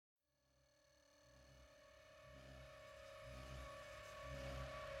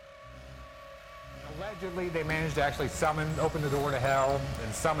Allegedly, they managed to actually open the door to hell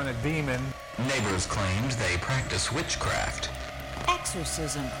and summon a demon. Neighbors claimed they practice witchcraft.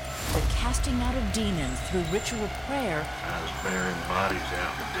 Exorcism, the casting out of demons through ritual prayer. I was burying bodies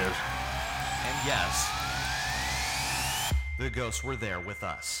out in the desert. And yes, the ghosts were there with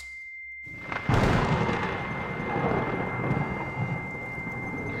us.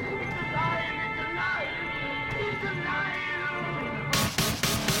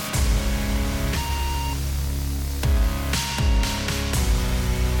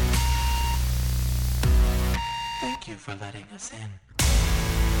 Thank you for letting us in.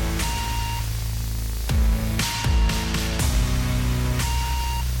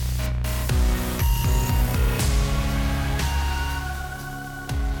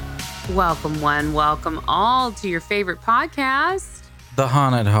 Welcome one, welcome all to your favorite podcast. The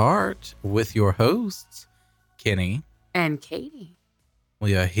Haunted Heart with your hosts, Kenny And Katie.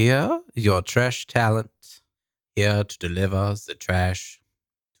 We are here, your trash talent, here to deliver the trash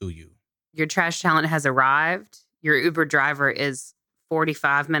to you. Your trash talent has arrived. Your Uber driver is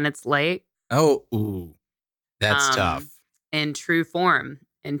 45 minutes late. Oh, ooh, that's tough. In true form,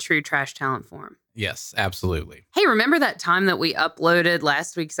 in true trash talent form. Yes, absolutely. Hey, remember that time that we uploaded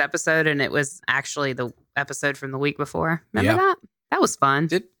last week's episode and it was actually the episode from the week before? Remember that? That was fun.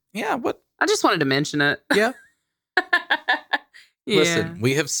 What? I just wanted to mention it. Yeah. Yeah. Listen,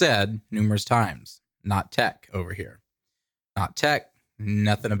 we have said numerous times, not tech over here. Not tech,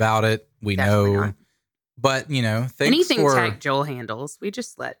 nothing about it. We Definitely know. not. But, thanks Anything for... tech Joel handles, we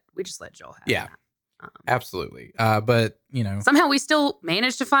just let Joel have Yeah. that. Absolutely. But, Somehow we still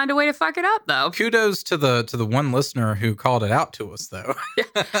managed to find a way to fuck it up, though. kudos to the one listener who called it out to us, though.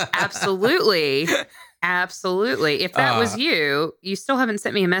 Absolutely. Absolutely. If that was you still haven't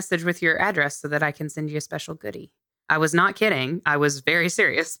sent me a message with your address so that I can send you a special goodie. I was not kidding. I was very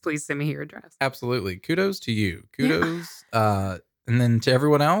serious. Please send me your address. Absolutely. Kudos to you. Kudos. And then to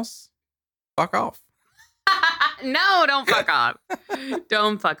everyone else, fuck off. No, don't fuck off.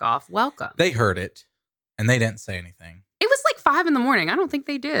 Don't fuck off. Welcome. They heard it and they didn't say anything. It was like 5 a.m. I don't think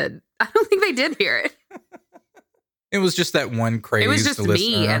they did. I don't think they did hear it. It was just that one crazed It was just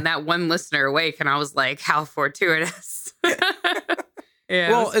listener. me and that one listener awake. And I was like, how fortuitous.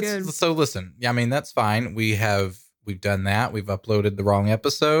 Yeah. Well, it was good. so listen. Yeah, I mean, that's fine. We've done that. We've uploaded the wrong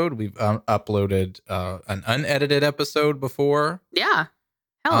episode. We've uploaded an unedited episode before. Yeah.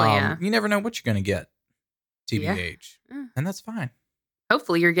 Hell yeah. You never know what you're going to get. TBH. Yeah. And that's fine.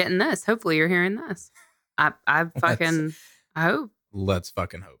 Hopefully you're getting this. Hopefully you're hearing this. I hope. Let's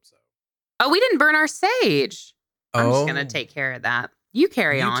fucking hope so. Oh, we didn't burn our sage. I'm just Oh. going to take care of that. You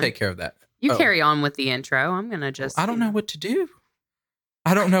carry on. You take care of that. You Oh. carry on with the intro. I'm going to just. I don't know what to do.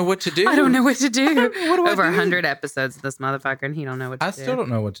 I don't know what to do. I don't know what to do. What do I Over do? 100 episodes of this motherfucker, and he don't know what to do. I still don't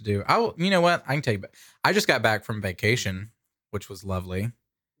know what to do. You know what? I can tell you. I just got back from vacation, which was lovely.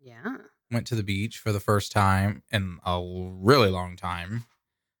 Yeah. Went to the beach for the first time in a really long time.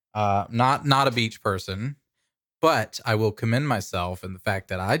 Not a beach person, but I will commend myself in the fact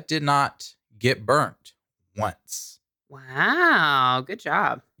that I did not get burnt once. Wow. Good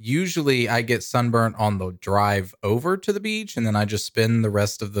job. Usually I get sunburnt on the drive over to the beach, and then I just spend the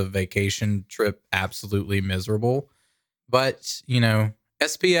rest of the vacation trip absolutely miserable. But,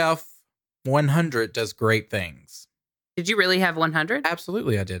 SPF 100 does great things. Did you really have 100?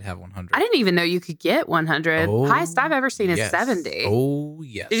 Absolutely, I did have 100. I didn't even know you could get 100. Oh, Highest I've ever seen is yes. 70. Oh,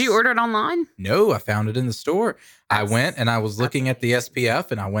 yes. Did you order it online? No, I found it in the store. I went and I was looking at the amazing.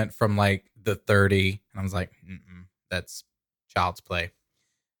 SPF, and I went from like the 30, and I was like, that's child's play.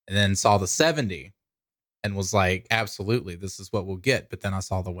 And then saw the 70 and was like, absolutely, this is what we'll get. But then I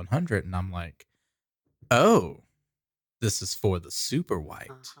saw the 100 and I'm like, oh, this is for the super white.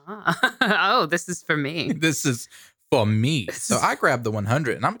 Uh-huh. Oh, this is for me. This is for me. So I grabbed the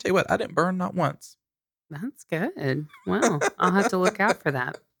 100, and I'm gonna tell you what, I didn't burn not once. That's good. Well, I'll have to look out for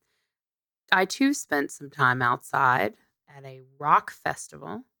that. I too spent some time outside at a rock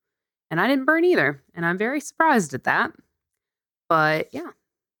festival, and I didn't burn either. And I'm very surprised at that. But yeah.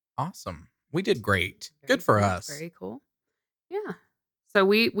 Awesome. We did great. Very Good for cool. us. Very cool. Yeah. So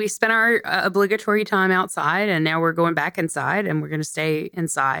we spent our obligatory time outside, and now we're going back inside, and we're going to stay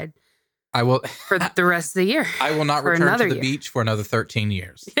inside I will for the rest of the year. I will not For return to another the year. beach for another 13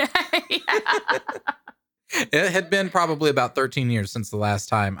 years. Yeah. It had been probably about 13 years since the last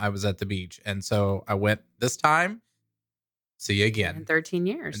time I was at the beach. And so I went this time. See you again. In 13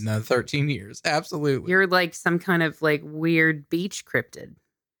 years. Another 13 years. Absolutely. You're like some kind of like weird beach cryptid.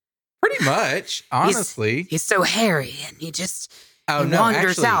 Pretty much, honestly. He's so hairy, and he just Oh, he no,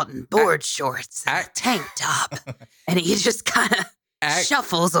 wanders actually, out in board shorts and a tank top, and he just kind of Ac-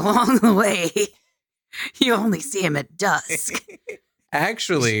 shuffles along the way. You only see him at dusk.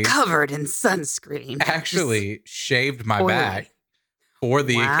 Actually, Covered in sunscreen. actually shaved my oily. back for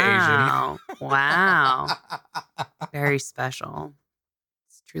the Wow. Wow. Very special.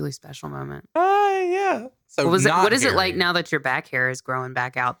 It's a truly special moment. occasion. Yeah. So What is it like hairy. now that your back hair is growing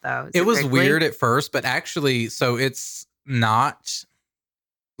back out though? Is It was prickly? weird at first, but actually, so it's not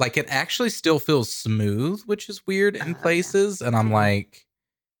like it actually still feels smooth, which is weird in Okay. places. And I'm Mhm. like,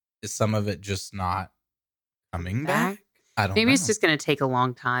 is some of it just not coming back? I don't Maybe know. it's just going to take a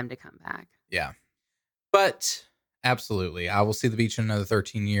long time to come back. Yeah. But absolutely, I will see the beach in another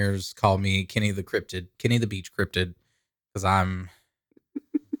 13 years. Call me Kenny the Cryptid, Kenny the Beach Cryptid, because I'm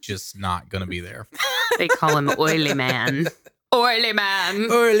just not going to be there. They call him Oily Man. Oily Man.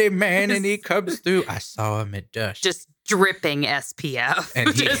 Early man, and he comes through. I saw him at dusk. Just dripping SPF. And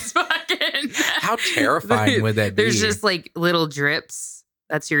he- just fucking. How terrifying would that be? There's just like little drips.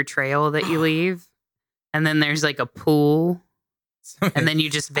 That's your trail that you leave. And then there's like a pool. And then you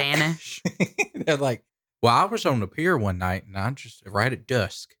just vanish. They're like, well, I was on the pier one night and I just right at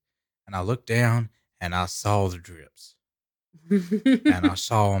dusk and I looked down and I saw the drips and I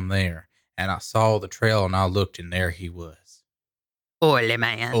saw him there and I saw the trail and I looked and there he was. Oily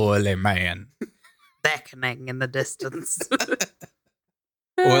Man. Oily man. Beckoning in the distance.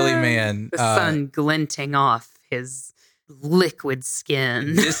 Oily man. The sun glinting off his liquid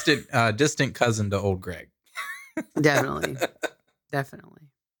skin. Distant cousin to old Greg. Definitely. Definitely.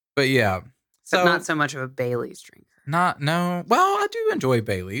 But yeah. But So not so much of a Bailey's drinker. no. Well, I do enjoy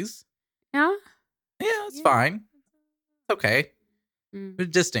Bailey's. Yeah. Yeah, it's Yeah. fine. Okay. Mm. A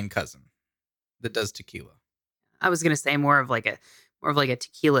distant cousin that does tequila. I was gonna say more of like a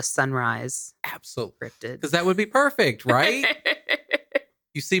tequila sunrise Absolutely. cryptid. Because that would be perfect, right?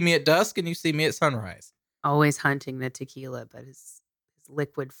 You see me at dusk and you see me at sunrise. Always hunting the tequila, but his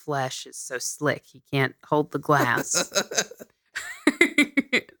liquid flesh is so slick he can't hold the glass.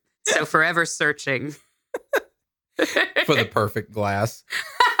 So forever searching For the perfect glass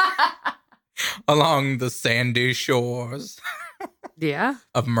along the sandy shores yeah.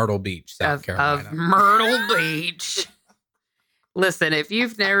 of Myrtle Beach, South Carolina. Of Myrtle Beach. Listen, if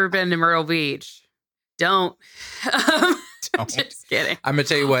you've never been to Myrtle Beach, don't. Don't. Just kidding. I'm gonna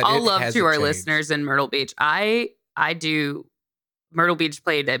tell you what. All it love hasn't to our changed. listeners in Myrtle Beach. I do. Myrtle Beach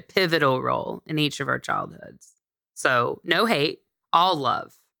played a pivotal role in each of our childhoods. So no hate, all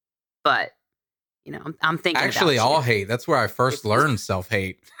love. But you know, I'm thinking Actually, about all you. hate. That's where I first learned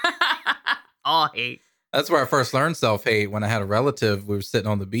self-hate. All hate. That's where I first learned self-hate when I had a relative. We were sitting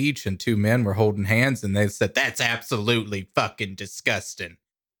on the beach and two men were holding hands and they said, "That's absolutely fucking disgusting."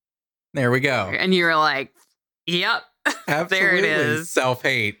 There we go. And you were like, "Yep, Absolutely. there it is."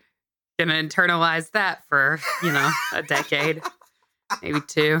 Self-hate. Gonna internalize that for a decade, maybe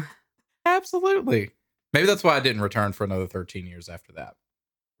two. Absolutely. Maybe that's why I didn't return for another 13 years after that.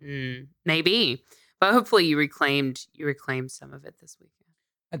 Maybe, but hopefully you reclaimed some of it this weekend.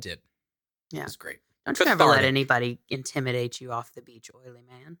 I did. Yeah. It was great. Don't you ever let Cathartic. anybody intimidate you off the beach, Oily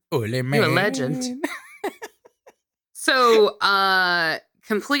Man. Oily man. You a legend. So,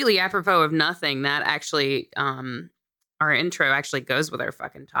 completely apropos of nothing, that actually, our intro actually goes with our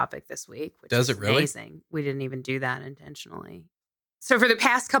fucking topic this week. Which Does is it really? Amazing. We didn't even do that intentionally. So, for the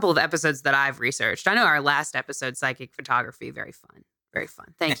past couple of episodes that I've researched, I know our last episode, Psychic Photography, very fun. Very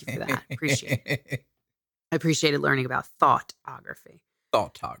fun. Thank you for that. Appreciate it. I appreciated learning about thoughtography.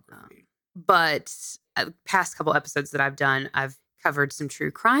 Thoughtography. But past couple episodes that I've done, I've covered some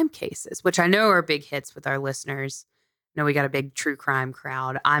true crime cases, which I know are big hits with our listeners. I know we got a big true crime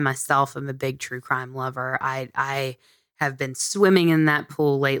crowd. I myself am a big true crime lover. I have been swimming in that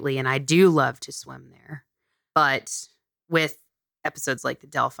pool lately, and I do love to swim there. But with episodes like the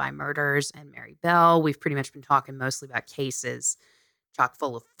Delphi murders and Mary Bell, we've pretty much been talking mostly about cases chock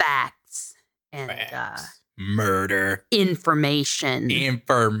full of facts and Murder. information and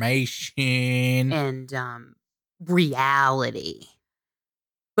reality.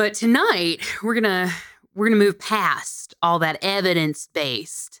 But tonight we're gonna move past all that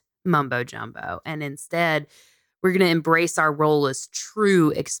evidence-based mumbo jumbo, and instead we're gonna embrace our role as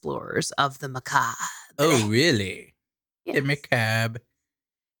true explorers of the macabre. Oh, really? Yes. The macabre.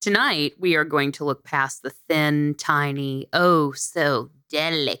 Tonight we are going to look past the thin, tiny, oh so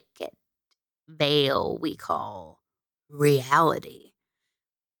delicate veil we call reality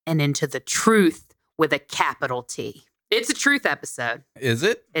and into the truth with a capital T. It's a truth episode. Is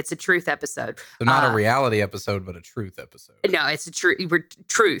it? It's a truth episode. So not a reality episode, but a truth episode. No, it's a truth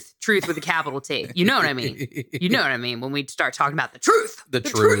with a capital T. You know what I mean? You know what I mean when we start talking about the truth. The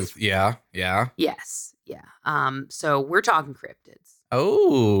truth. Yeah. Yeah. Yes. Yeah. So we're talking cryptids.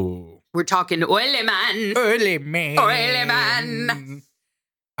 Oh. We're talking oily man. Oily man. Oily man.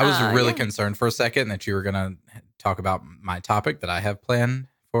 I was really yeah. concerned for a second that you were going to talk about my topic that I have planned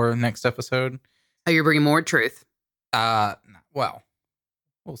for next episode. Oh, you're bringing more truth. Well,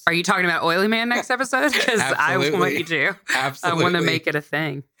 we'll see. Are you talking about oily man next episode? Because I want Absolutely. you to. Absolutely. I want to make it a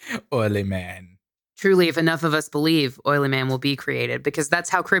thing. Oily man. Truly, if enough of us believe, oily man will be created, because that's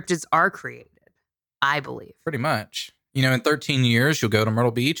how cryptids are created. I believe. Pretty much. You know, in 13 years, you'll go to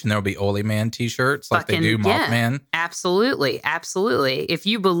Myrtle Beach and there'll be Oily Man t-shirts like they do Mothman. Absolutely. Absolutely. If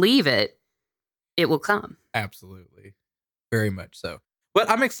you believe it, it will come. Absolutely. Very much so. But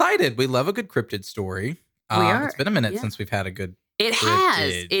I'm excited. We love a good cryptid story. We are. It's been a minute since we've had a good It cryptid.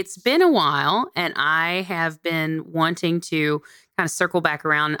 has. It's been a while, and I have been wanting to kind of circle back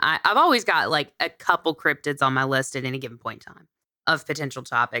around. I've always got like a couple cryptids on my list at any given point in time of potential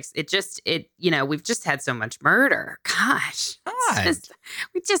topics. We've just had so much murder. Gosh.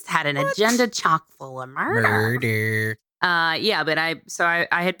 We just had an agenda chock full of murder. But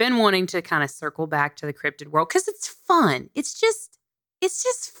I had been wanting to kind of circle back to the cryptid world because it's fun. It's just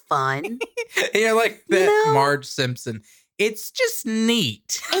fun. You're like that Marge Simpson. It's just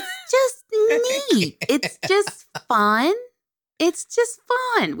neat. It's just neat. It's just fun. It's just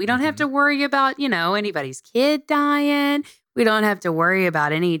fun. We don't have to worry about, anybody's kid dying. We don't have to worry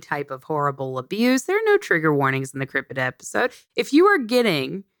about any type of horrible abuse. There are no trigger warnings in the cryptid episode. If you are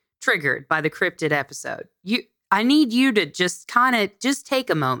getting triggered by the cryptid episode, I need you to just take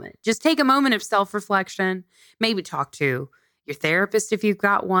a moment. Just take a moment of self-reflection. Maybe talk to your therapist if you've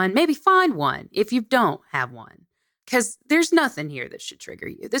got one. Maybe find one if you don't have one. Because there's nothing here that should trigger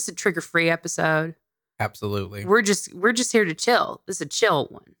you. This is a trigger-free episode. Absolutely. We're just here to chill. This is a chill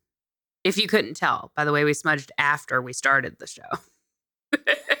one. If you couldn't tell, by the way, we smudged after we started the show.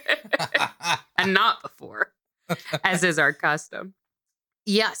 And not before, as is our custom.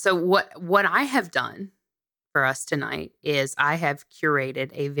 Yeah, so what I have done for us tonight is I have curated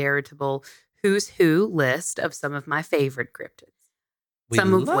a veritable who's who list of some of my favorite cryptids.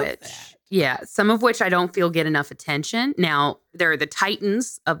 Some of which I don't feel get enough attention. Now, there are the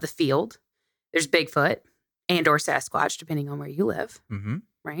titans of the field. There's Bigfoot and or Sasquatch, depending on where you live,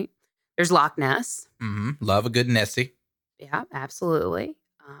 right? There's Loch Ness. Love a good Nessie. Yeah, absolutely.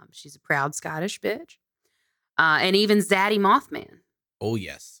 She's a proud Scottish bitch. And even Zaddy Mothman. Oh,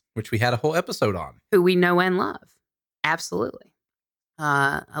 yes. Which we had a whole episode on. Who we know and love. Absolutely.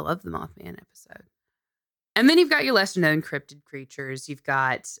 I love the Mothman episode. And then you've got your lesser known cryptid creatures. You've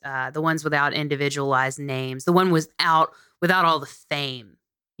got the ones without individualized names. The one without all the fame.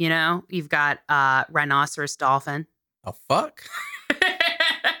 You've got rhinoceros dolphin. Oh, fuck?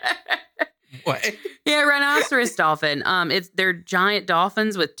 What? Yeah, rhinoceros dolphin. They're giant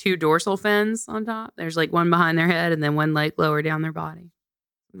dolphins with two dorsal fins on top. There's like one behind their head and then one leg lower down their body.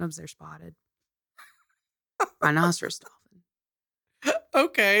 Sometimes they're spotted. Rhinoceros dolphin.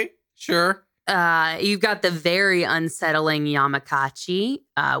 Okay, sure. You've got the very unsettling Yamakachi,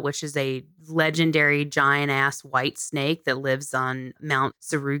 which is a legendary giant-ass white snake that lives on Mount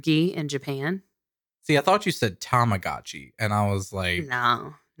Tsurugi in Japan. See, I thought you said Tamagotchi, and I was like...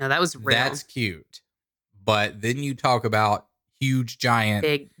 No, that was real. That's cute. But then you talk about huge, giant...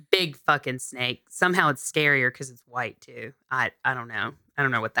 Big fucking snake. Somehow it's scarier because it's white, too. I don't know. I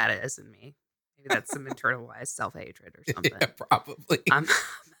don't know what that is in me. Maybe that's some internalized self-hatred or something. Yeah, probably.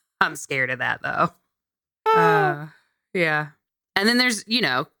 I'm scared of that, though. Yeah. And then there's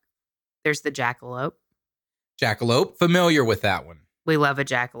the jackalope. Jackalope. Familiar with that one. We love a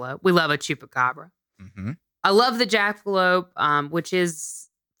jackalope. We love a chupacabra. Mm-hmm. I love the jackalope, which is,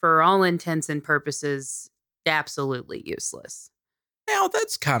 for all intents and purposes, absolutely useless. Now,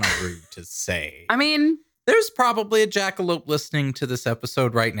 that's kind of rude to say. I mean... There's probably a jackalope listening to this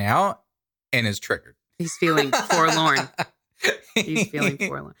episode right now and is triggered. He's feeling forlorn. He's feeling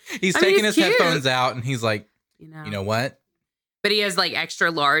forlorn. He's taking his headphones out and he's like, you know what? But he has like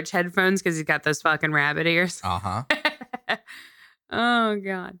extra large headphones because he's got those fucking rabbit ears. Uh-huh. Oh,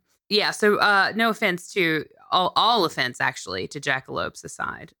 God. Yeah, so no offense to, all offense actually, to jackalopes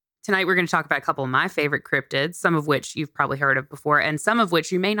aside. Tonight we're going to talk about a couple of my favorite cryptids, some of which you've probably heard of before and some of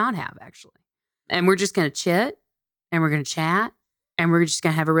which you may not have actually. And we're just going to chit and we're going to chat. And we're just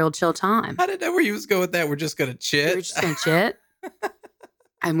going to have a real chill time. I didn't know where you was going with that. We're just going to chit. We're just going to chit.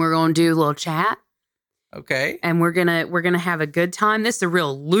 And we're going to do a little chat. Okay. And we're going to have a good time. This is a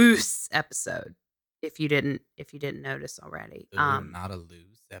real loose episode. If you didn't notice already. Ooh, not a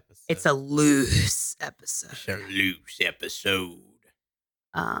loose episode. It's a loose episode. It's a loose episode.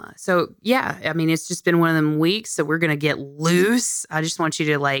 So yeah, I mean, it's just been one of them weeks. So we're gonna get loose. I just want you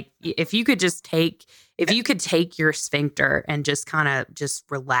to if you could take your sphincter and just kind of just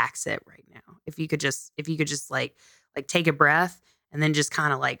relax it right now. If you could just like take a breath and then just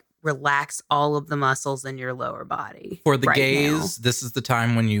kind of like relax all of the muscles in your lower body. For the right gays, this is the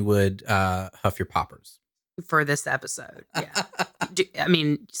time when you would huff your poppers. For this episode, yeah. I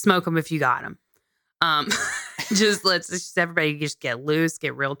mean, smoke them if you got them. Let's everybody just get loose,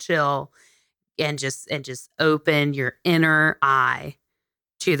 get real chill, and just open your inner eye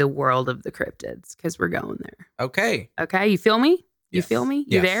to the world of the cryptids because we're going there. Okay. Okay, you feel me? You Yes. feel me? You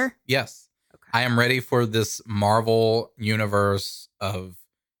Yes. there? Yes. Okay. I am ready for this Marvel universe of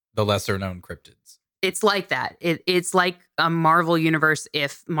the lesser known cryptids. It's like that. It's like a Marvel universe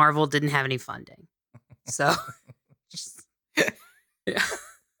if Marvel didn't have any funding. So, yeah.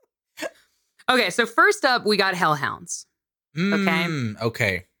 Okay, so first up, we got hellhounds.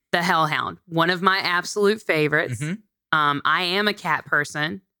 Okay. The hellhound, one of my absolute favorites. Mhm. I am a cat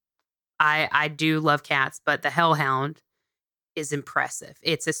person. I do love cats, but the hellhound is impressive.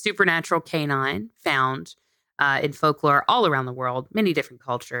 It's a supernatural canine found in folklore all around the world, many different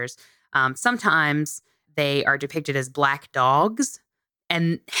cultures. Sometimes they are depicted as black dogs,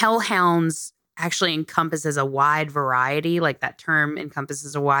 and hellhounds actually encompasses a wide variety, like that term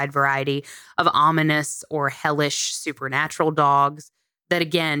encompasses a wide variety of ominous or hellish supernatural dogs that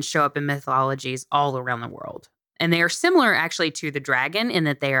again show up in mythologies all around the world. And they are similar actually to the dragon in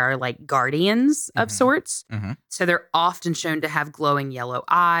that they are like guardians of sorts. Mhm. So they're often shown to have glowing yellow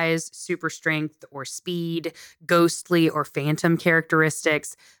eyes, super strength or speed, ghostly or phantom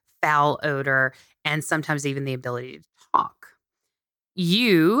characteristics, foul odor, and sometimes even the ability to talk.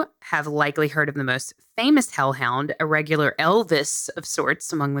 You have likely heard of the most famous hellhound, a regular Elvis of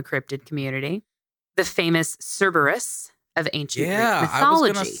sorts among the cryptid community, the famous Cerberus of ancient Greek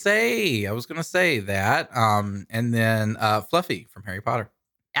mythology. I was gonna say that. And then Fluffy from Harry Potter.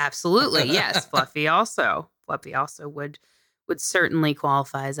 Absolutely, yes. Fluffy also would certainly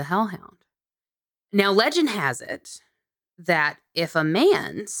qualify as a hellhound. Now, legend has it that if a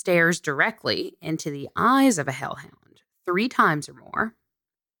man stares directly into the eyes of a hellhound 3 times or more,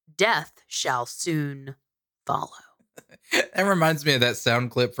 death shall soon follow. That reminds me of that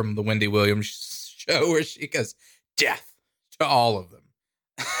sound clip from the Wendy Williams show where she goes, "Death to all of them."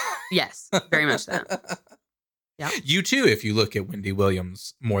 Yes, very much so. Yeah. You too, if you look at Wendy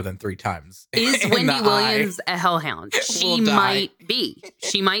Williams more than 3 times. Is in Wendy the Williams eye, a hellhound? She will die. might be.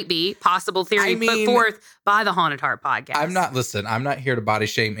 She might be. Possible theory I mean, put forth by the Haunted Heart podcast. I'm not here to body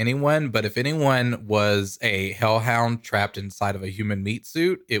shame anyone, but if anyone was a hellhound trapped inside of a human meat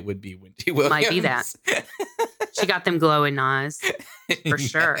suit, it would be Wendy Williams. Might be that. She got them glowing eyes. For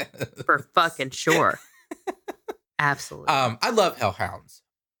sure. Yes. For fucking sure. Absolutely. I love hellhounds.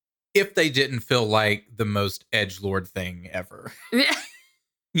 If they didn't feel like the most edgelord thing ever.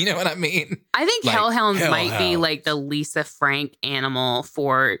 You know what I mean? I think like hellhounds might be hellhounds. like the Lisa Frank animal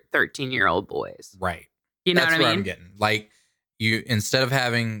for 13-year-old boys. Right. You know That's what I where mean? I'm getting. Like, you, instead of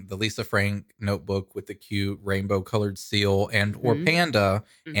having the Lisa Frank notebook with the cute rainbow colored seal and or Mhm. panda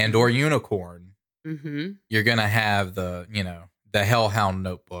and or unicorn, Mm-hmm. you're gonna have the hellhound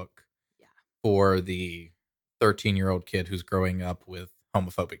notebook Yeah. for the 13-year-old kid who's growing up with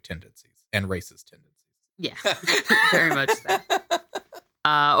homophobic tendencies and racist tendencies. Yeah. Very much so.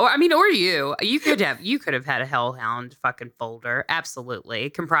 Or you could have had a hellhound fucking folder, absolutely,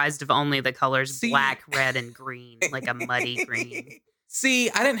 comprised of only the colors See? black, red, and green, like a muddy green. See,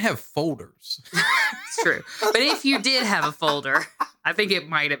 I didn't have folders. It's true, but if you did have a folder, I think it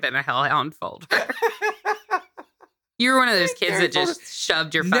might have been a hellhound folder. You were one of those kids that just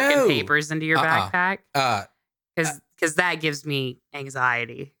shoved your fucking No. papers into your backpack, because that gives me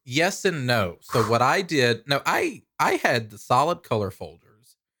anxiety. Yes and no. So what I did, I had the solid color folders,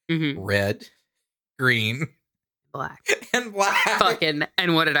 Mm-hmm. red, green, Black, and black. fucking,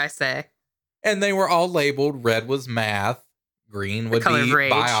 and what did I say? And they were all labeled. Red was math, green would color be of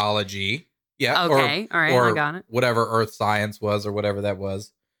rage. biology. Yeah. Okay, all right, I got it. Whatever earth science was or whatever that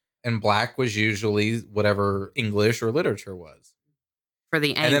was. And black was usually whatever English or literature was. For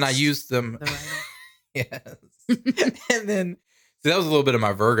the And then I angst, used them. the writing. Yes. And then so that was a little bit of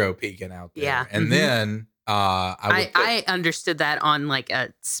my Virgo peeking out there. Yeah. And Mhm. then I understood that on like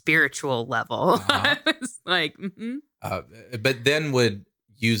a spiritual level. Uh-huh. I was like, but then would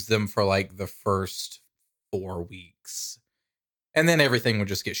use them for like the first 4 weeks. And then everything would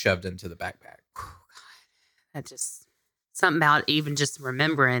just get shoved into the backpack. that just something about even just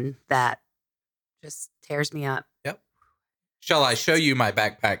remembering that just tears me up. Yep. Shall I show you my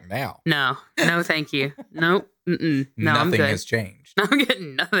backpack now? No, thank you. Nope. No, I'm Nothing good. has changed. I'm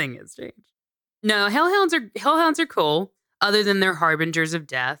getting nothing has changed. No, hellhounds are cool, other than they're harbingers of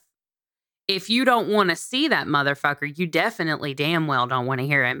death. If you don't want to see that motherfucker, you definitely damn well don't want to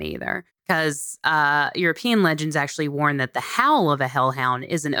hear him either. Because European legends actually warn that the howl of a hellhound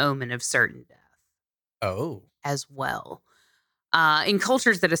is an omen of certain death Oh. as well. In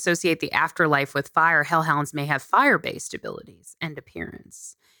cultures that associate the afterlife with fire, hellhounds may have fire-based abilities and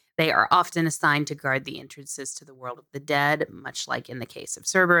appearance. They are often assigned to guard the entrances to the world of the dead, much like in the case of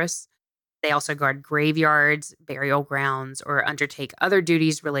Cerberus. They also guard graveyards, burial grounds, or undertake other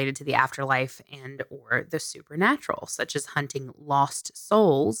duties related to the afterlife and or the supernatural, such as hunting lost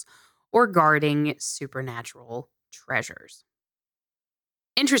souls or guarding supernatural treasures.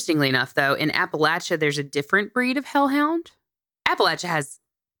 Interestingly enough, though, in Appalachia, there's a different breed of hellhound. Appalachia has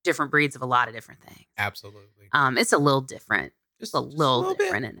different breeds of a lot of different things. Absolutely. It's a little different. Just A little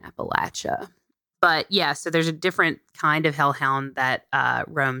different in Appalachia. But yeah, so there's a different kind of hellhound that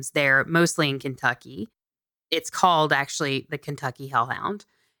roams there, mostly in Kentucky. It's called actually the Kentucky Hellhound.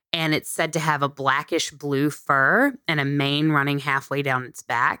 And it's said to have a blackish blue fur and a mane running halfway down its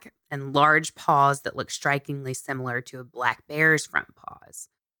back and large paws that look strikingly similar to a black bear's front paws.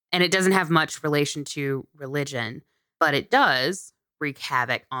 And it doesn't have much relation to religion, but it does wreak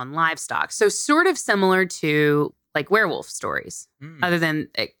havoc on livestock. So sort of similar to like werewolf stories, other than,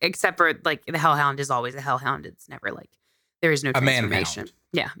 except for like the hellhound is always a hellhound. It's never like, there is no transformation. manhound.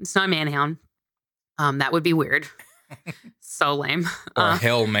 Yeah, it's not a manhound. That would be weird. So lame. Or a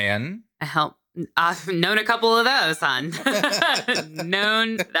hell man. I've known a couple of those, hon.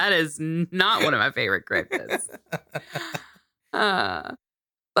 That is not one of my favorite cryptids.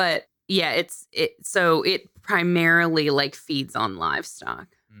 But yeah, it primarily like feeds on livestock,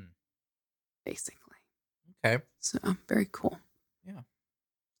 basically. Okay. So very cool. Yeah.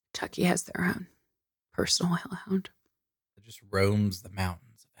 Kentucky has their own personal hellhound. It just roams the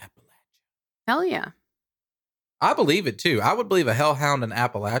mountains of Appalachia. Hell yeah. I believe it too. I would believe a hellhound in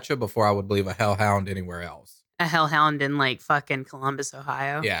Appalachia before I would believe a hellhound anywhere else. A hellhound in like fucking Columbus,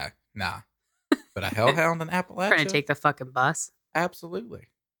 Ohio. Yeah, nah. But a hellhound in Appalachia? Trying to take the fucking bus. Absolutely.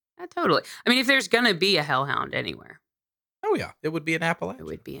 Yeah, totally. I mean, if there's gonna be a hellhound anywhere, Oh yeah, it would be in Appalachia. it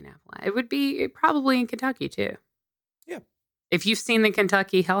would be in Appalachia. It would be probably in Kentucky too. Yeah. If you've seen the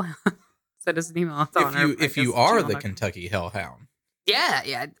Kentucky hellhound, send us an email. It's on our If you podcast are channel. the Kentucky hellhound.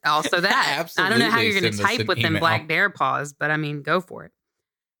 Yeah. Also that. I don't know how you're going to Send us type an with them email. black bear paws, but I mean, go for it.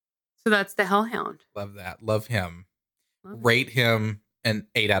 So that's the hellhound. Love that. Love him. Love it. Rate him an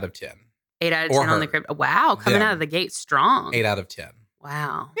 8 out of 10. 8 out of Or 10 on the her. crypt. Wow, coming Them. out of the gate strong. 8 out of 10.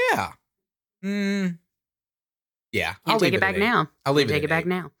 Wow. Yeah. Yeah. Can't take it back now. I'll leave Can't it take at it back 8.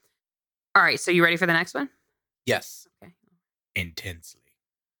 now. All right, so you ready for the next one? Yes. Okay. Intensely.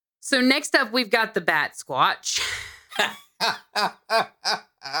 So next up, we've got the bat squatch.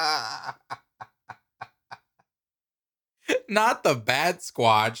 Not the bad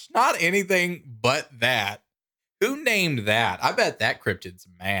squatch. Not anything but that. Who named that? I bet that cryptid's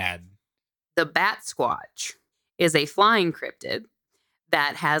mad. The bat squatch is a flying cryptid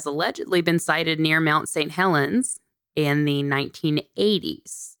that has allegedly been sighted near Mount St. Helens in the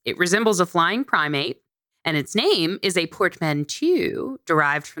 1980s. It resembles a flying primate, and its name is a portmanteau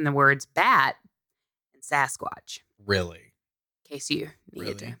derived from the words bat and Sasquatch. Really? In case you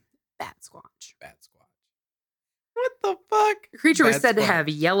needed Really? to. Bat squatch. Bad squatch. What the fuck? The creature was Bad said to squatch. have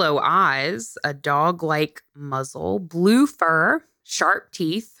yellow eyes, a dog-like muzzle, blue fur, sharp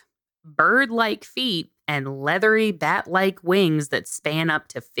teeth, bird-like feet, and leathery bat-like wings that span up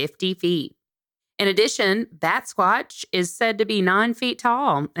to 50 feet. In addition, Bat Squatch is said to be 9 feet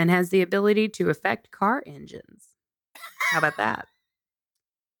tall and has the ability to affect car engines. How about that?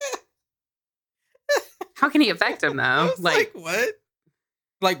 How can he affect them, I though? was like, what?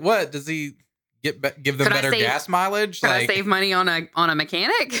 Like what? Does he give them Could I better save- gas mileage? Could Like, I save money on a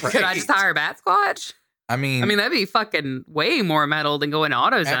mechanic? Could I just Right. hire a Bat Squatch? I mean, That'd be fucking way more metal than going to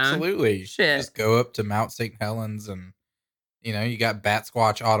AutoZone. absolutely. Shit. Just go up to Mount St. Helens and, you got Bat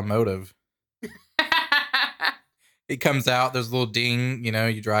Squatch Automotive. He comes out, there's a little ding,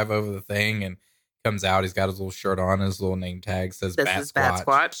 you drive over the thing and comes out. He's got his little shirt on, his little name tag says This Bat is Bat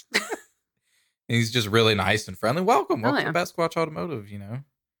Squatch. Squatch. And he's just really nice and friendly. Welcome Oh, to yeah. Bat Squatch Automotive,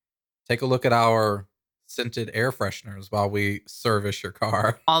 Take a look at our scented air fresheners while we service your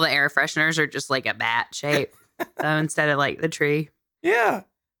car. All the air fresheners are just like a bat shape instead of like the tree. Yeah,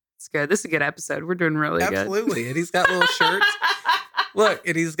 It's good. This is a good episode. We're doing really absolutely. And he's got little shirts. Look,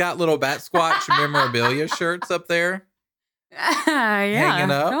 and he's got little Bat Squatch memorabilia shirts up there. Yeah.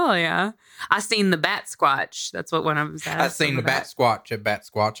 Hanging up. Oh, yeah. I seen the Bat Squatch. That's what one of them said. I seen the Bat Squatch at Bat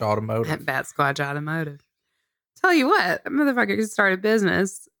Squatch Automotive. At Bat Squatch Automotive. Tell you what, that motherfucker can start a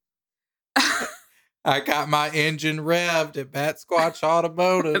business. I got my engine revved at Bat Squatch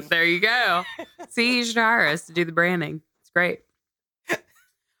Automotive. There you go. See, you should hire us to do the branding. It's great. All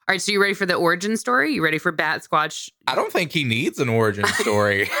right, so you ready for the origin story? You ready for Bat Squatch? I don't think he needs an origin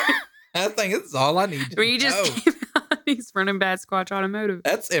story. I think it's all I need to know. He just came out. He's running Bat Squatch Automotive.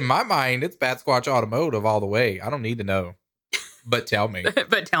 That's, in my mind, it's Bat Squatch Automotive all the way. I don't need to know. But tell me.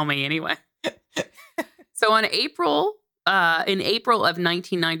 But tell me anyway. So in April of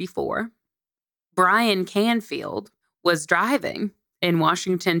 1994, Brian Canfield was driving in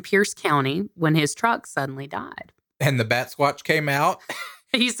Washington, Pierce County when his truck suddenly died. And the Bat Squatch came out.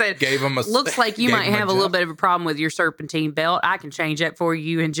 He said, gave him looks like you might have a little bit of a problem with your serpentine belt. I can change that for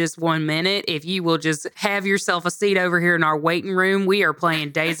you in just 1 minute. If you will just have yourself a seat over here in our waiting room. We are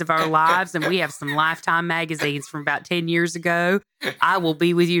playing Days of Our Lives, and we have some Lifetime magazines from about 10 years ago. I will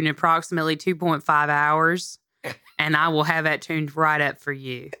be with you in approximately 2.5 hours, and I will have that tuned right up for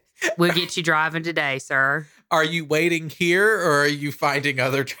you. We'll get you driving today, sir. Are you waiting here, or are you finding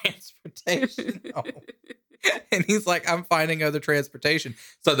other transportation? Oh. And he's like, I'm finding other transportation.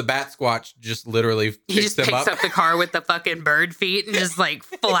 So the Bat Squatch just literally picks up the car with the fucking bird feet and just like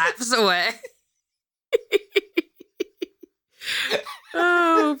flaps away.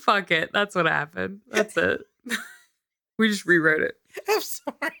 Oh, fuck it. That's what happened. That's it. We just rewrote it. I'm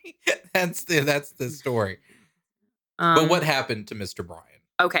sorry. That's the story. But what happened to Mr. Brian?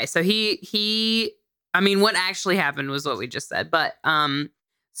 Okay, so what actually happened was what we just said. But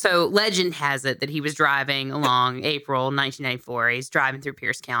so legend has it that he was driving along April 1994. He's driving through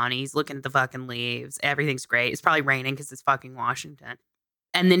Pierce County. He's looking at the fucking leaves. Everything's great. It's probably raining because it's fucking Washington.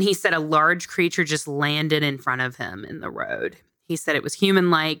 And then he said a large creature just landed in front of him in the road. He said it was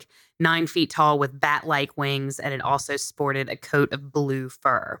human-like, 9 feet tall with bat-like wings, and it also sported a coat of blue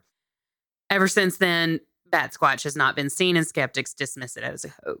fur. Ever since then, Bat Squatch has not been seen, and skeptics dismiss it as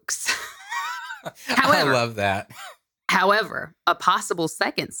a hoax. However, I love that. However, a possible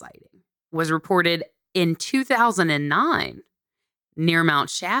second sighting was reported in 2009 near Mount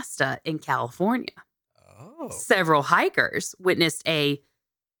Shasta in California. Oh. Several hikers witnessed a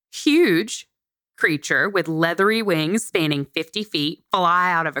huge creature with leathery wings spanning 50 feet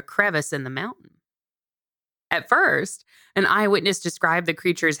fly out of a crevice in the mountain. At first, an eyewitness described the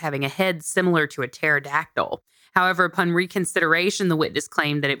creature as having a head similar to a pterodactyl. However, upon reconsideration, the witness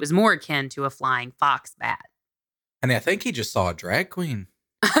claimed that it was more akin to a flying fox bat. And I think he just saw a drag queen.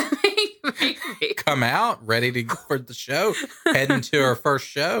 Maybe. Come out, ready to go for the show. Heading to our first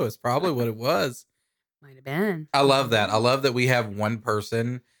show is probably what it was. Might have been. I love that. I love that we have one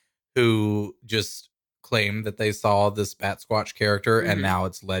person who just claimed that they saw this Bat Squatch character, and now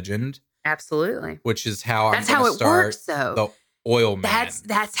it's legend. Absolutely. Which is how that's how it works, though. The Oil Man.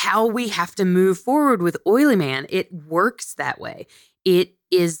 That's how we have to move forward with Oily Man. It works that way. It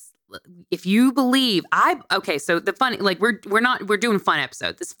is. If you believe, so the funny, like we're doing a fun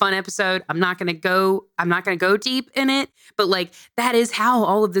episode. This fun episode, I'm not gonna go deep in it, but like that is how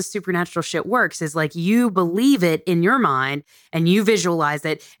all of this supernatural shit works, is like you believe it in your mind and you visualize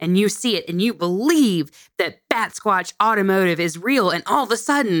it and you see it and you believe that Bat Squatch Automotive is real, and all of a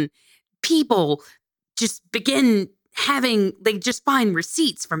sudden people just begin they just find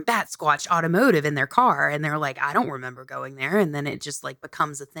receipts from Bat Squatch Automotive in their car, and they're like, I don't remember going there. And then it just like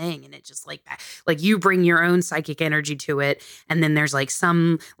becomes a thing, and it just like you bring your own psychic energy to it, and then there's like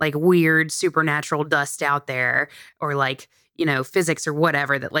some like weird supernatural dust out there, or like, you know, physics or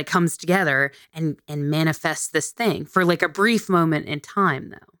whatever that like comes together and manifests this thing for like a brief moment in time,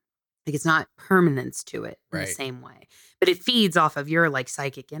 though. Like it's not permanence to it in the same way, but it feeds off of your like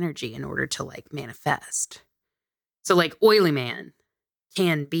psychic energy in order to like manifest. So like Oily Man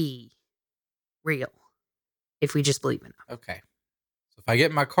can be real if we just believe in it. Okay. So if I get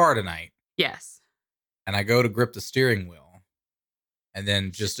in my car tonight. Yes. And I go to grip the steering wheel, and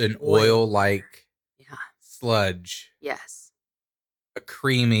then just an oil-like sludge. Yes. A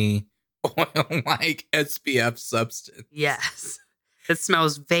creamy oil-like SPF substance. Yes. That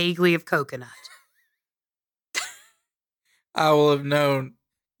smells vaguely of coconut. I will have known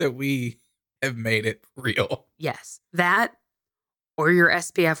that we have made it real. Yes. That or your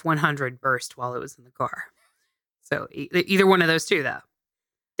SPF 100 burst while it was in the car. So either one of those two, though.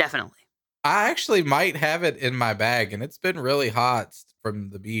 Definitely. I actually might have it in my bag, and it's been really hot from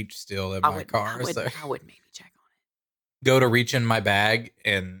the beach still in my car. I would maybe check on it. Go to reach in my bag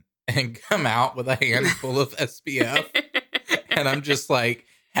and come out with a handful of SPF. And I'm just like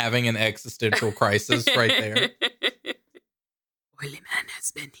having an existential crisis right there. Oily Man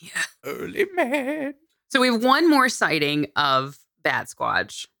has been here. Oily Man. So we have one more sighting of Bat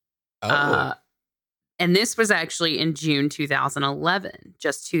Squatch. Oh. And this was actually in June 2011,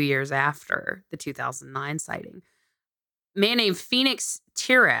 just 2 years after the 2009 sighting. A man named Phoenix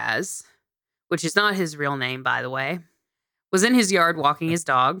Tiraz, which is not his real name, by the way, was in his yard walking his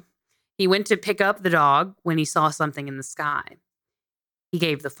dog. He went to pick up the dog when he saw something in the sky. He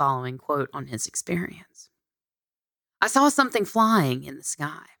gave the following quote on his experience. I saw something flying in the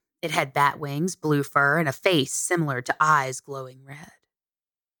sky. It had bat wings, blue fur, and a face similar to eyes glowing red.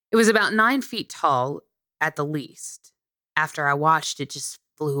 It was about 9 feet tall at the least. After I watched, it just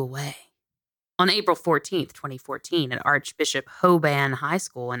flew away. On April 14th, 2014, at Archbishop Hoban High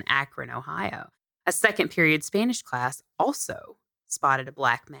School in Akron, Ohio, a second period Spanish class also spotted a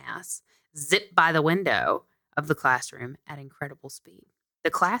black mass zip by the window of the classroom at incredible speed. The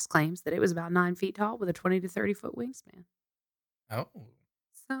class claims that it was about 9 feet tall with a 20 to 30 foot wingspan. Oh.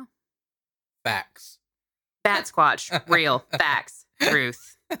 So, Facts. Bat Squatch, real, facts,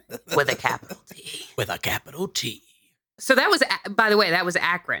 truth, with a capital T. With a capital T. So that was, by the way, that was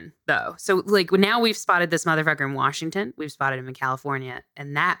Akron, though. So, like, now we've spotted this motherfucker in Washington. We've spotted him in California.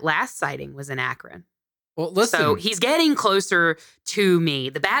 And that last sighting was in Akron. Well, listen. So he's getting closer to me.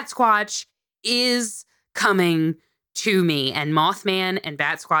 The Bat Squatch is coming to me. And Mothman and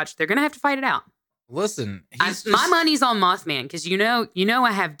Bat Squatch, they're going to have to fight it out. Listen. My money's on Mothman because you know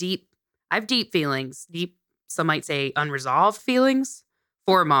I have deep feelings, some might say unresolved feelings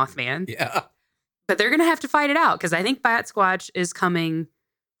for Mothman. Yeah. But they're going to have to fight it out because I think Bat Squatch is coming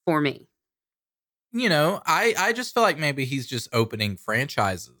for me. You know, I just feel like maybe he's just opening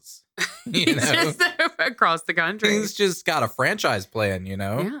franchises. You know? Just across the country. He's just got a franchise plan, you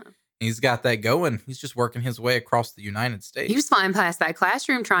know? Yeah. He's got that going. He's just working his way across the United States. He was flying past that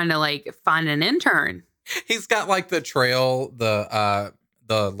classroom trying to like find an intern. He's got like the trail, the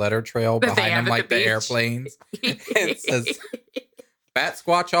letter trail That they behind have him, at like the the beach. airplanes. It says Bat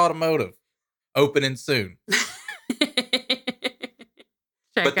Squatch Automotive, opening soon.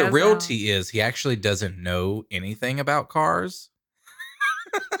 But the real tea is he actually doesn't know anything about cars.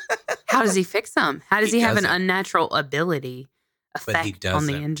 How does he fix them? How does he have an doesn't. unnatural ability But he effect on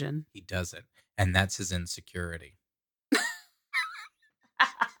the doesn't. engine? He doesn't. And that's his insecurity.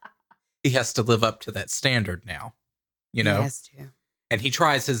 He has to live up to that standard now, you know? He has to. And he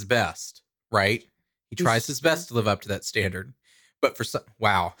tries his best, right? He tries his best to live up to that standard. But for some,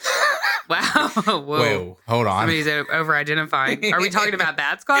 wow. Wow. Whoa. Whoa, hold on. Somebody's over-identifying. Are we talking about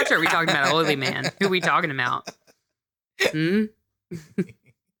Bat Squatch or are we talking about a oily man? Who are we talking about? Hmm?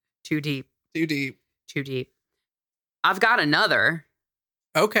 Too deep. Too deep. Too deep. I've got another.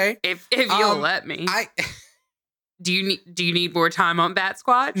 Okay. If you'll let me. Do you need more time on Bat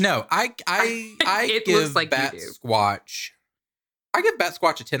Squatch? No, I It give looks like you Bat do. Squatch. I give Bat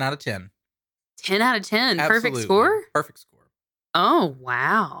Squatch a 10 out of 10. 10 out of 10. Absolutely. Perfect score? Perfect score. Oh,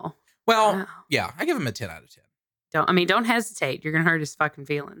 wow. Well, Wow. yeah, I give him a 10 out of 10. Don't hesitate. You're going to hurt his fucking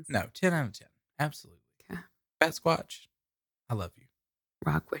feelings. No, 10 out of 10. Absolutely. Okay. Bat Squatch, I love you.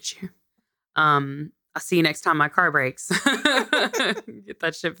 Rock with you. I'll see you next time my car breaks. Get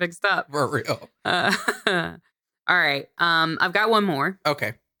that shit fixed up. For real. All right. I've got one more.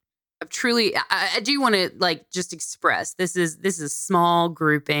 Okay. I do want to like just express this is a small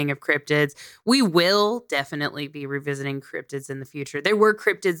grouping of cryptids. We will definitely be revisiting cryptids in the future. There were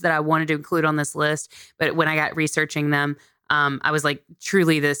cryptids that I wanted to include on this list, but when I got researching them, I was like,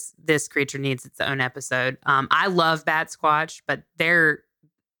 truly, this creature needs its own episode. I love Bat Squatch, but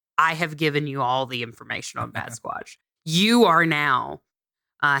I have given you all the information on Bat Squatch. You are now,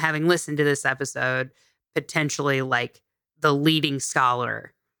 having listened to this episode, potentially like the leading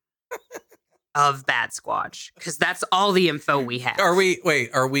scholar of Bat Squatch, because that's all the info we have. Are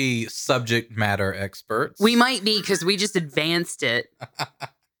we subject matter experts? We might be, because we just advanced it.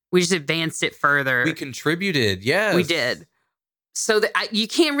 We just advanced it further. We contributed, yes. We did. So you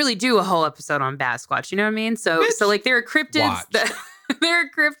can't really do a whole episode on Bat Squatch. You know what I mean? So like there are cryptids there are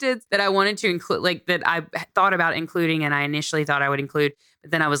cryptids that I wanted to include, like that I thought about including, and I initially thought I would include,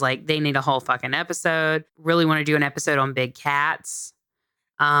 but then I was like, they need a whole fucking episode. Really want to do an episode on big cats.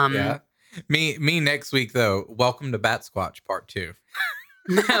 Yeah. Me next week though. Welcome to Bat Squatch Part 2.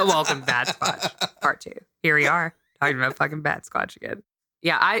 Welcome to Bat Squatch Part 2. Here we are talking about fucking Bat Squatch again.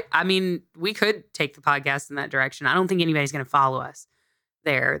 Yeah, I mean, we could take the podcast in that direction. I don't think anybody's going to follow us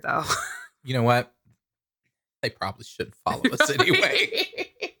there, though. You know what? They probably shouldn't follow us anyway.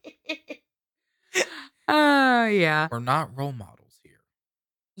 Yeah. We're not role models here.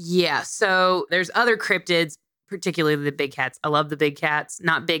 Yeah, so there's other cryptids, particularly the big cats. I love the big cats.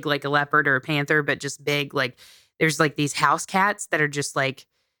 Not big like a leopard or a panther, but just big. Like there's like these house cats that are just like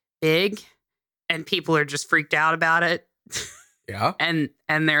big, and people are just freaked out about it. Yeah. And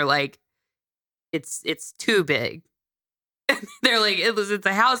they're like, it's too big. They're like, it's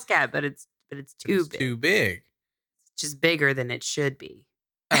a house cat, but it's too big. Too big. It's just bigger than it should be.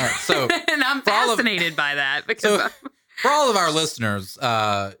 So and I'm fascinated by that because for all of our listeners,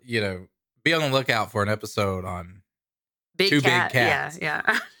 be on the lookout for an episode on big big cats. Yeah.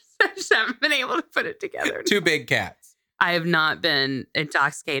 I just haven't been able to put it together. Two big cats. I have not been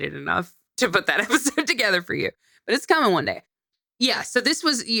intoxicated enough to put that episode together for you, but it's coming one day. Yeah. So this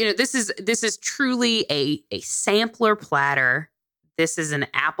was, this is truly a sampler platter. This is an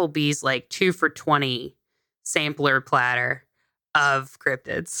Applebee's like 2 for $20 sampler platter of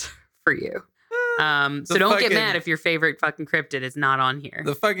cryptids for you. So don't get mad if your favorite fucking cryptid is not on here.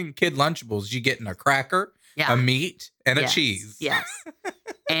 The fucking kid Lunchables, you getting a cracker, a meat, and a cheese. Yes.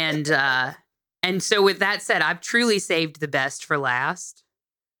 And so with that said, I've truly saved the best for last.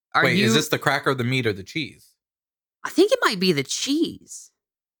 Is this the cracker, the meat, or the cheese? I think it might be the cheese.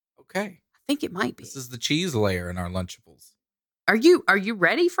 Okay. I think it might be. This is the cheese layer in our Lunchables. Are you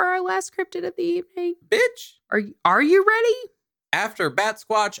ready for our last cryptid of the evening? Bitch. Are you ready? After Bat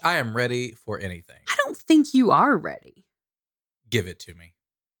Squatch, I am ready for anything. I don't think you are ready. Give it to me.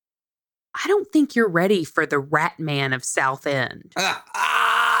 I don't think you're ready for the Rat Man of South End.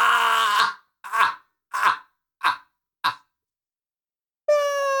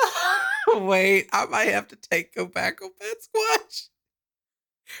 Wait, I might have to go back on Bat Squatch.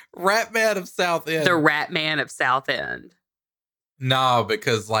 Rat Man of South End. The Rat Man of South End. No,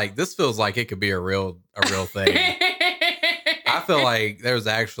 because this feels like it could be a real thing. I feel like there's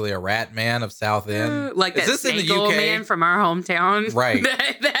actually a Rat Man of South End. Like is that this in the snake old UK? man from our hometown. Right.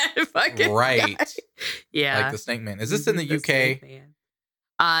 that fucking right. guy. Yeah. Like the Snake Man. Is this in the UK?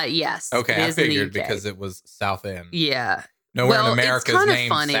 Yes. Okay, I figured because it was South End. Yeah. Nowhere in America is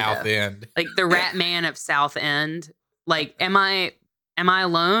named South End. Like the Rat Man of South End. Like, am I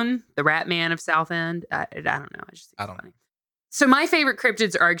alone? The Rat Man of South End? I don't know. I don't know. So my favorite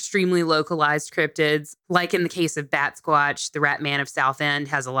cryptids are extremely localized cryptids. Like in the case of Bat Squatch, the Rat Man of South End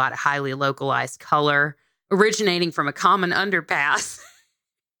has a lot of highly localized color, originating from a common underpass.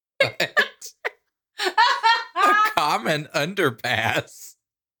 A common underpass?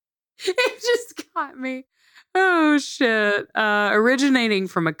 It just got me. Oh, shit. Originating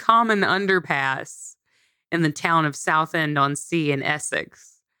from a common underpass in the town of Southend-on-Sea in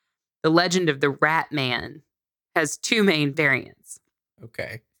Essex. The legend of the Rat Man has 2 main variants.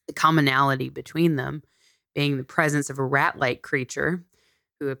 Okay. The commonality between them being the presence of a rat-like creature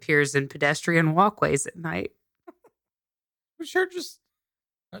who appears in pedestrian walkways at night. We're sure just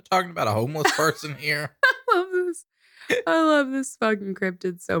not talking about a homeless person here. I love this fucking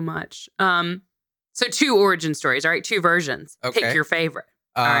cryptid so much. So 2 origin stories, all right? 2 versions. Okay. Pick your favorite.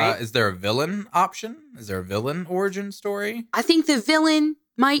 All right. Is there a villain option? Is there a villain origin story? I think the villain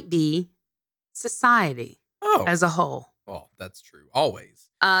might be society as a whole. Well, that's true. Always.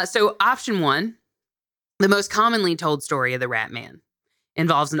 So option 1, the most commonly told story of the Rat Man,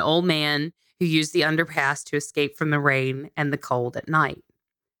 involves an old man who used the underpass to escape from the rain and the cold at night.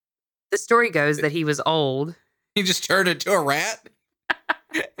 The story goes that he was old. He just turned into a rat?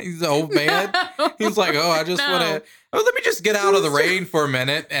 He's an old man. No, he's like, I just want to, let me just get out of the rain for a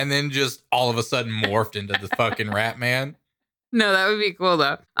minute. And then just all of a sudden morphed into the fucking Rat Man. No, that would be cool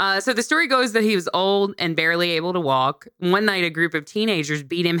though. So the story goes that he was old and barely able to walk. One night, a group of teenagers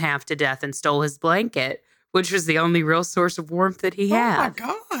beat him half to death and stole his blanket, which was the only real source of warmth that he had.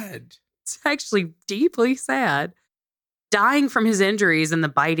 Oh my God. It's actually deeply sad. Dying from his injuries in the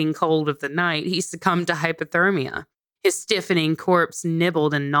biting cold of the night, he succumbed to hypothermia. His stiffening corpse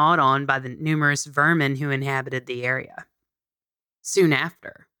nibbled and gnawed on by the numerous vermin who inhabited the area. Soon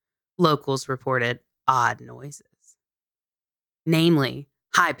after, locals reported odd noises. Namely,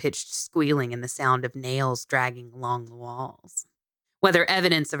 high-pitched squealing and the sound of nails dragging along the walls. Whether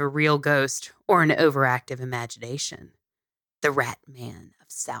evidence of a real ghost or an overactive imagination, the Rat Man of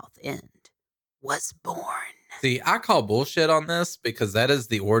South End was born. See, I call bullshit on this because that is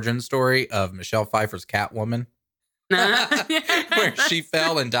the origin story of Michelle Pfeiffer's Catwoman. Where she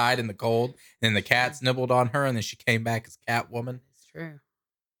fell and died in the cold, and the cats nibbled on her, and then she came back as Catwoman. It's true.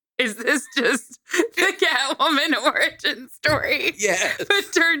 Is this just the Catwoman origin story? Yes.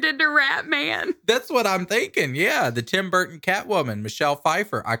 But turned into Rat Man? That's what I'm thinking. Yeah, the Tim Burton Catwoman, Michelle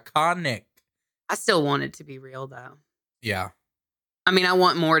Pfeiffer, iconic. I still want it to be real, though. Yeah. I mean, I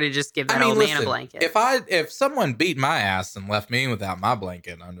want more to just give that old man a blanket. If someone beat my ass and left me without my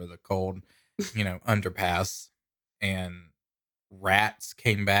blanket under the cold, underpass, and rats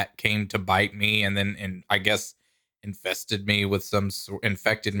came to bite me, and I guess infected me with some sort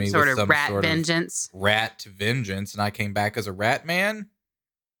of rat vengeance, and I came back as a Rat Man.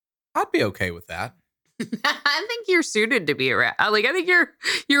 I'd be okay with that. I think you're suited to be a rat. I think you're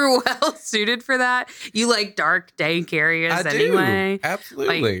well suited for that. You like dark, dank areas I anyway. do.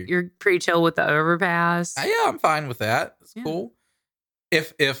 Absolutely. Like, you're pretty chill with the overpass. Yeah, I'm fine with that. It's Yeah. cool.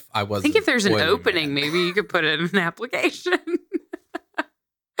 If I was, I think if there's an opening, maybe you could put in an application.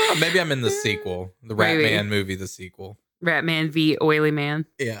 Maybe I'm in the sequel, the Ratman movie, the sequel. Ratman v. Oily Man.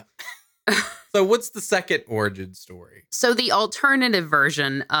 Yeah. So what's the second origin story? So the alternative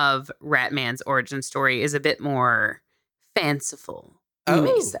version of Ratman's origin story is a bit more fanciful, you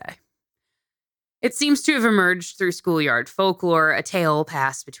may say. It seems to have emerged through schoolyard folklore, a tale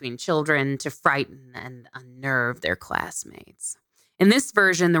passed between children to frighten and unnerve their classmates. In this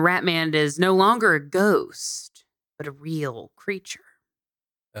version, the Ratman is no longer a ghost, but a real creature.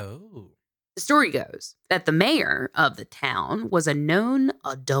 Oh. The story goes that the mayor of the town was a known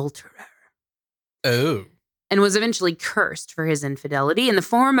adulterer. Oh. And was eventually cursed for his infidelity in the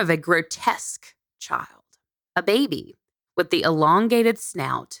form of a grotesque child, a baby with the elongated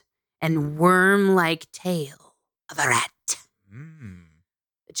snout and worm-like tail of a rat.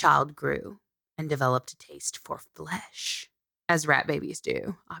 The child grew and developed a taste for flesh, as rat babies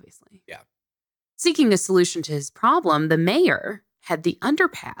do, obviously. Yeah. Seeking a solution to his problem, the mayor had the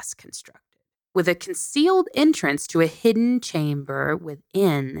underpass constructed with a concealed entrance to a hidden chamber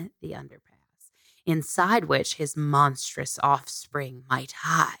within the underpass, inside which his monstrous offspring might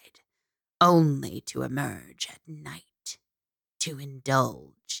hide, only to emerge at night to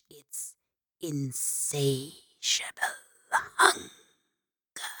indulge its insatiable hunger.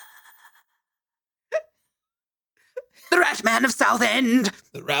 The Ratman of Southend!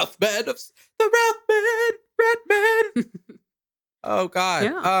 The Ratman! Oh,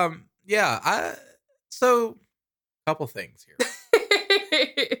 God. Yeah. So, couple things here.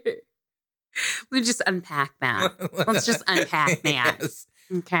 We just unpack that. Let's just unpack that. Yes.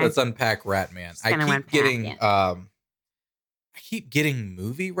 Okay. Let's unpack Ratman. I keep getting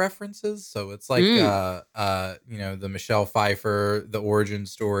movie references, so it's like the Michelle Pfeiffer, the origin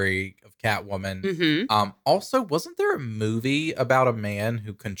story of Catwoman. Mm-hmm. Also, wasn't there a movie about a man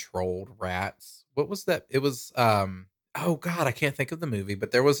who controlled rats? What was that? It was oh God, I can't think of the movie,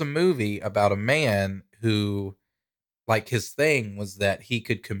 but there was a movie about a man who, like, his thing was that he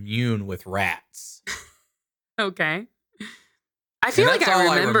could commune with rats. Okay. I feel like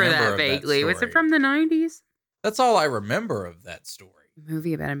I remember that vaguely. Was it from the 90s? That's all I remember of that story. A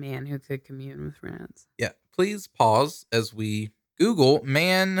movie about a man who could commune with rats. Yeah. Please pause as we Google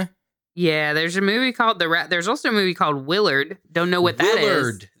man. Yeah, there's a movie called The Rat. There's also a movie called Willard. Don't know what that is.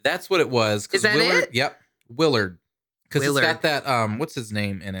 Willard. That's what it was. Is that Willard, it? Yep. Willard. Because it's got that, what's his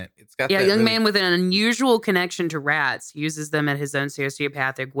name in it? It's got that young man with an unusual connection to rats. He uses them at his own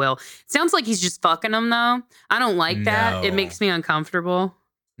sociopathic will. Sounds like he's just fucking them, though. I don't like that. It makes me uncomfortable.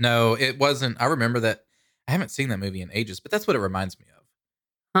 No, it wasn't. I remember that. I haven't seen that movie in ages, but that's what it reminds me of.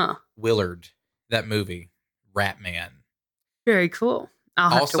 Huh. Willard. That movie. Ratman. Very cool. I'll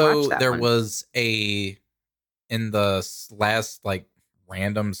have to watch that there one. was in the last, like,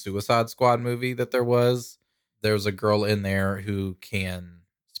 random Suicide Squad movie that there was a girl in there who can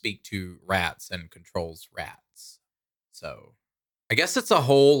speak to rats and controls rats. So I guess it's a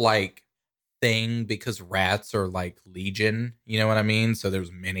whole, like, thing because rats are like legion, you know what I mean? So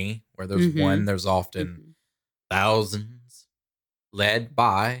there's many. Where there's one, there's often thousands, led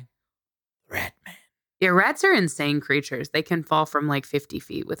by Ratman. Yeah, rats are insane creatures. They can fall from like 50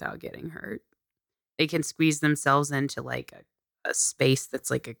 feet without getting hurt. They can squeeze themselves into like a space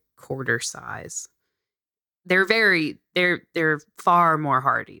that's like a quarter size. They're far more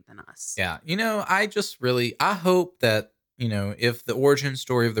hardy than us. Yeah. I hope that, if the origin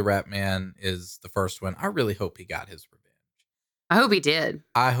story of the Ratman is the first one, I really hope he got his revenge. I hope he did.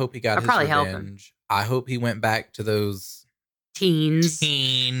 I hope he got his probably revenge. help him. I hope he went back to those teens.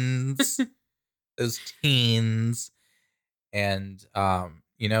 Those teens. And, I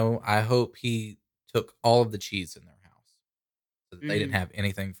hope he took all of the cheese in their house so that they didn't have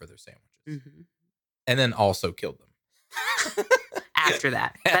anything for their sandwiches. And then also killed them. After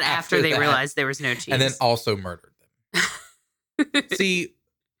that. But after they realized there was no cheese. And then also murdered them. See,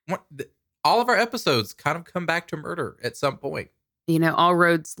 all of our episodes kind of come back to murder at some point. All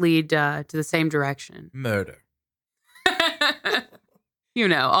roads lead to the same direction. Murder.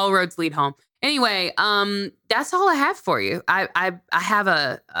 All roads lead home. Anyway, that's all I have for you. I have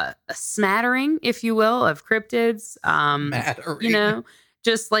a smattering, if you will, of cryptids. Smattering.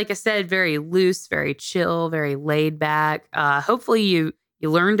 Just like I said, very loose, very chill, very laid back. Hopefully you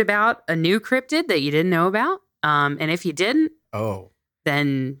learned about a new cryptid that you didn't know about. And if you didn't,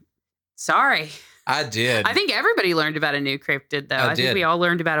 then Sorry. I did. I think everybody learned about a new cryptid, though. I think did. we all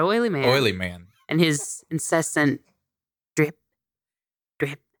learned about Oily Man. Oily Man. And his incessant drip,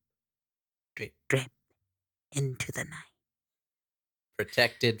 drip, Drip. drip into the night.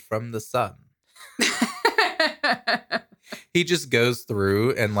 Protected from the sun. He just goes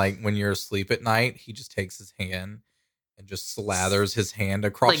through and like when you're asleep at night, he just takes his hand and just slathers his hand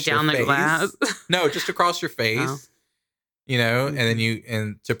across Like your down the face. glass. No, just across your face. Oh. You know, and then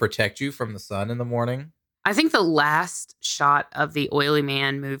and to protect you from the sun in the morning. I think the last shot of the Oily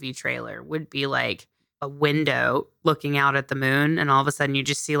Man movie trailer would be like a window looking out at the moon, and all of a sudden you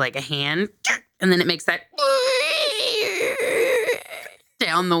just see like a hand, and then it makes that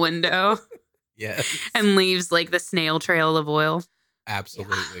down the window. Yes. And leaves like the snail trail of oil.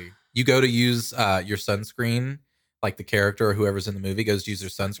 Absolutely. Yeah. You go to use your sunscreen, like the character or whoever's in the movie goes to use their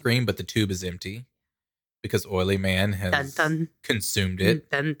sunscreen, but the tube is empty because Oily Man has consumed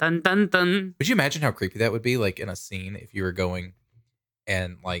it. Dun, dun, dun, dun. Would you imagine how creepy that would be, like in a scene if you were going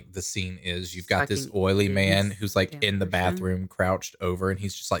and like the scene is you've got this oily man who's like in the bathroom crouched over and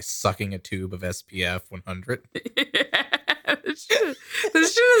he's just like sucking a tube of SPF 100. This shit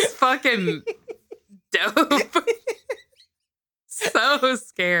is fucking dope. So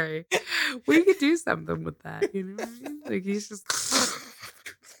scary. We could do something with that. You know what I mean? Like he's just.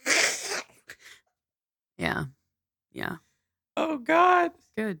 Yeah. Yeah. Oh God. It's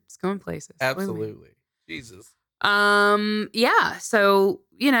good. It's going places. Absolutely. Jesus. Yeah. So,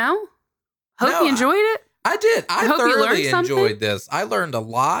 you know, hope you enjoyed it. I did. I hope thoroughly you learned enjoyed this. I learned a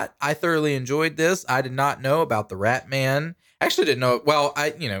lot. I thoroughly enjoyed this. I did not know about the Rat Man. Actually didn't know. Well,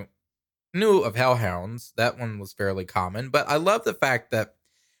 I, knew of hellhounds. That one was fairly common, but I love the fact that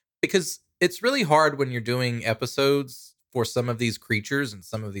because it's really hard when you're doing episodes for some of these creatures and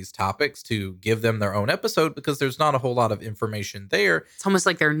some of these topics to give them their own episode because there's not a whole lot of information there. It's almost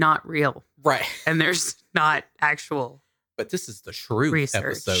like they're not real. Right. And there's not actual. But this is the truth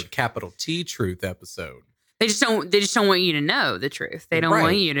research. Episode, capital T truth episode. They just don't want you to know the truth. They don't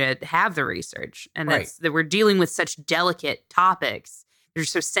want you to have the research. And that's that we're dealing with such delicate topics. They're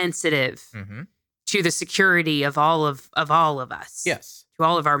so sensitive to the security of all of us. Yes. To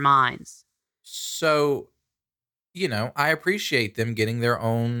all of our minds. So, I appreciate them getting their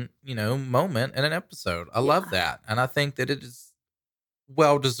own, moment in an episode. I love that. And I think that it is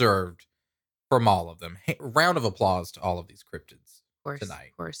well deserved from all of them. Round of applause to all of these cryptids tonight.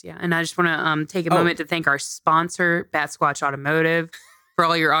 Of course, yeah. And I just want to take a moment to thank our sponsor, Bat Squatch Automotive, for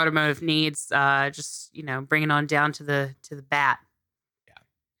all your automotive needs. Just, bring it on down to the bat.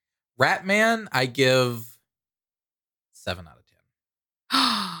 Rat Man, I give 7 out of 10.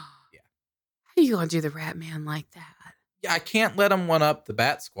 Yeah. How are you going to do the Rat Man like that? Yeah, I can't let him one up the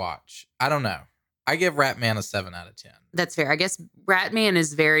Bat Squatch. I don't know. I give Rat Man a 7 out of 10. That's fair. I guess Rat Man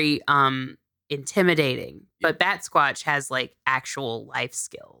is very intimidating, but Bat Squatch has like actual life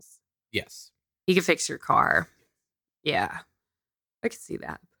skills. Yes. He can fix your car. Yeah. I can see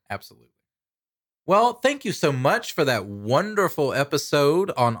that. Absolutely. Well, thank you so much for that wonderful episode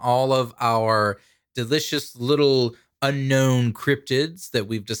on all of our delicious little unknown cryptids that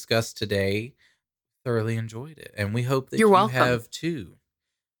we've discussed today. Thoroughly enjoyed it. And we hope that you have too.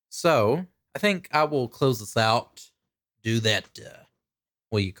 So I think I will close this out. Do that,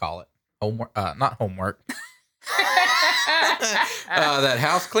 what do you call it? Homework? Not homework. That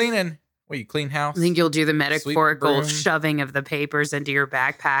house cleaning. What, you clean house? I think you'll do the metaphorical shoving of the papers into your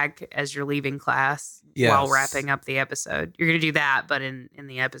backpack as you're leaving class while wrapping up the episode. You're going to do that, but in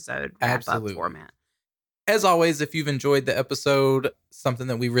the episode wrap-up format. As always, if you've enjoyed the episode, something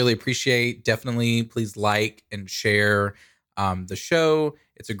that we really appreciate, definitely please like and share the show.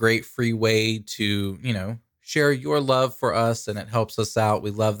 It's a great free way to, share your love for us, and it helps us out.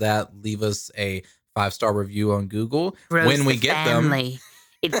 We love that. Leave us a 5-star review on Google when we get them.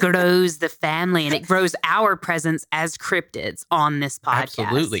 It grows the family, and it grows our presence as cryptids on this podcast.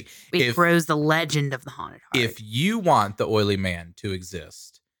 Absolutely. It grows the legend of the Haunted Heart. If you want the Oily Man to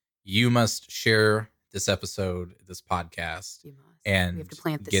exist, you must share this episode, this podcast, and we have to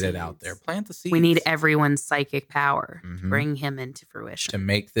plant the seeds. It out there. Plant the seeds. We need everyone's psychic power to bring him into fruition. To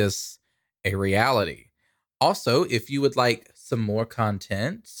make this a reality. Also, if you would like some more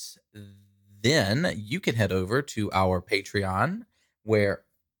content, then you can head over to our Patreon, where...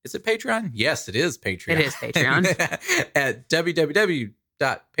 Is it Patreon? Yes, it is Patreon. It is Patreon. At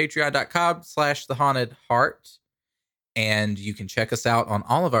www.patreon.com/thehauntedheart. And you can check us out on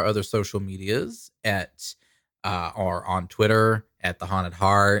all of our other social medias or on Twitter at The Haunted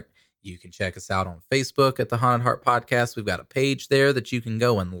Heart. You can check us out on Facebook at The Haunted Heart Podcast. We've got a page there that you can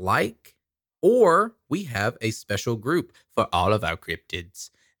go and like. Or we have a special group for all of our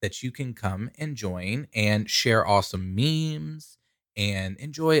cryptids that you can come and join and share awesome memes and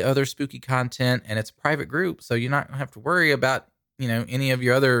enjoy other spooky content. And it's a private group, so you're not going to have to worry about, any of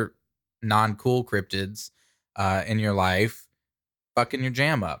your other non-cool cryptids in your life fucking your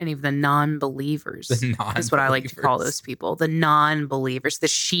jam up. Any of the non-believers. The non-believers. That's what I like to call those people. The non-believers. The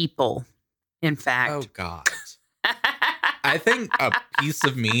sheeple, in fact. Oh, God. I think a piece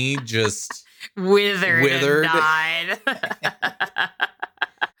of me just withered. And died.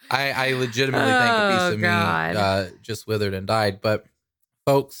 I legitimately think a piece of me just withered and died. But,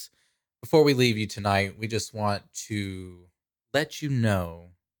 folks, before we leave you tonight, we just want to let you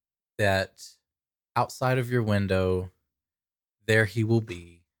know that outside of your window, there he will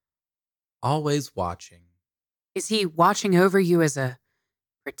be, always watching. Is he watching over you as a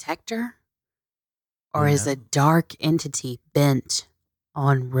protector? Or as a dark entity bent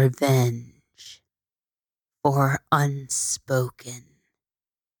on revenge for unspoken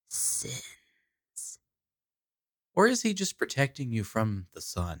sins? Or is he just protecting you from the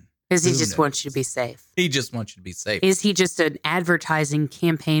sun? Because he just wants you to be safe. He just wants you to be safe. Is he just an advertising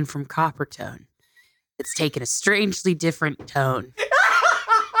campaign from Coppertone? It's taken a strangely different tone. Not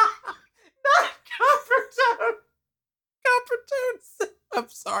Coppertone. Coppertone. I'm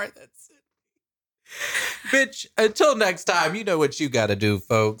sorry, that's it. Bitch, until next time, you know what you got to do,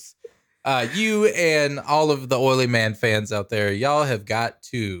 folks. You and all of the Oily Man fans out there, y'all have got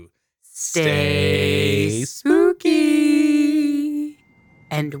to stay spooky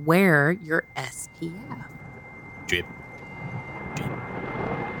and wear your SPF. Drip, drip,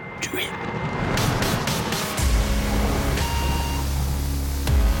 drip.